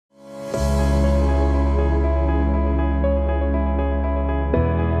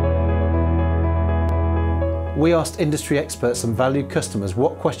We asked industry experts and valued customers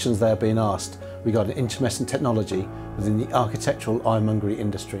what questions they are being asked regarding intumescent technology within the architectural ironmongery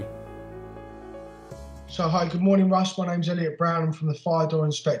industry. So hi, good morning Russ. My name's Elliot Brown. I'm from the Fire Door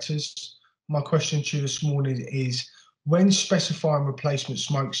Inspectors. My question to you this morning is, when specifying replacement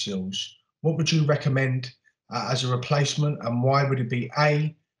smoke seals, what would you recommend as a replacement, and why? Would it be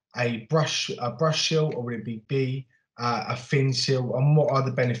A, brush seal, or would it be B, a thin seal, and what are the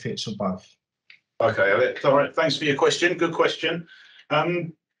benefits of both? Okay, Elliot. All right, thanks for your question. Good question.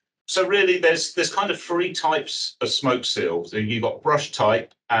 So really, there's kind of three types of smoke seals. You've got brush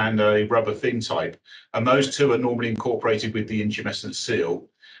type and a rubber thin type, and those two are normally incorporated with the intumescent seal.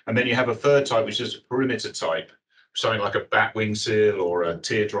 And then you have a third type, which is a perimeter type, something like a bat wing seal or a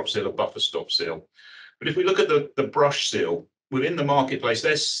teardrop seal or buffer stop seal. But if we look at the brush seal within the marketplace,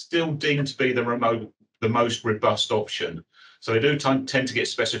 they're still deemed to be the most robust option. So they do tend to get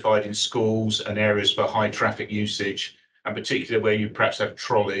specified in schools and areas for high traffic usage, and particularly where you perhaps have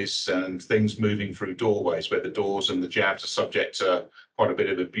trolleys and things moving through doorways where the doors and the jabs are subject to quite a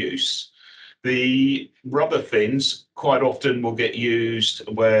bit of abuse. The rubber fins quite often will get used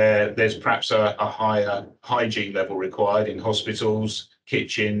where there's perhaps a higher hygiene level required in hospitals,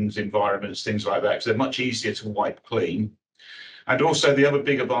 kitchens, environments, things like that, because they're much easier to wipe clean. And also the other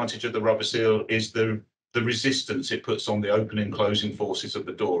big advantage of the rubber seal is the resistance it puts on the opening and closing forces of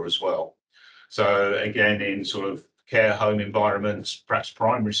the door as well. So again, in sort of care home environments, perhaps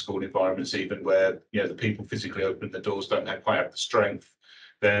primary school environments even, where the people physically opening the doors don't quite have the strength,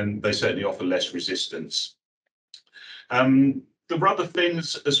 then they certainly offer less resistance. The rubber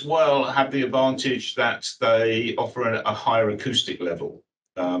fins as well have the advantage that they offer a higher acoustic level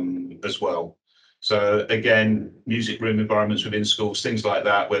as well. So again, music room environments within schools, things like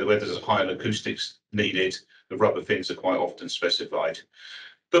that, where there's a higher acoustics needed, the rubber fins are quite often specified.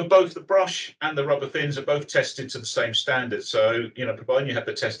 But both the brush and the rubber fins are both tested to the same standard. So, providing you have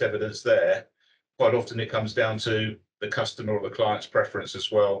the test evidence there, quite often it comes down to the customer or the client's preference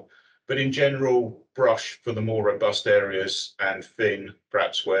as well. But in general, brush for the more robust areas and thin,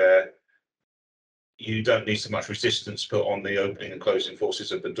 perhaps where you don't need so much resistance put on the opening and closing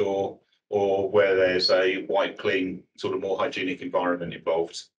forces of the door, or where there's a white, clean, sort of more hygienic environment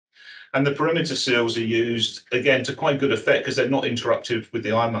involved. And the perimeter seals are used, again, to quite good effect because they're not interruptive with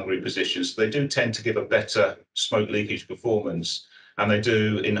the ironmongery positions. So they do tend to give a better smoke leakage performance, and they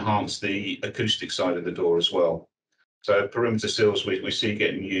do enhance the acoustic side of the door as well. So perimeter seals we see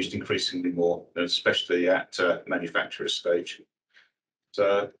getting used increasingly more, especially at manufacturer stage.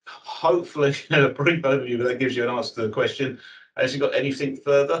 So hopefully a brief overview, but that gives you an answer to the question. Has you got anything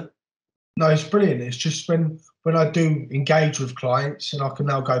further? No, it's brilliant. It's just when I do engage with clients, and I can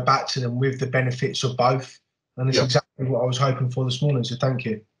now go back to them with the benefits of both, and it's exactly what I was hoping for this morning, so thank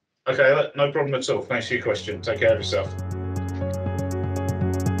you. Okay, no problem at all. Thanks for your question. Take care of yourself.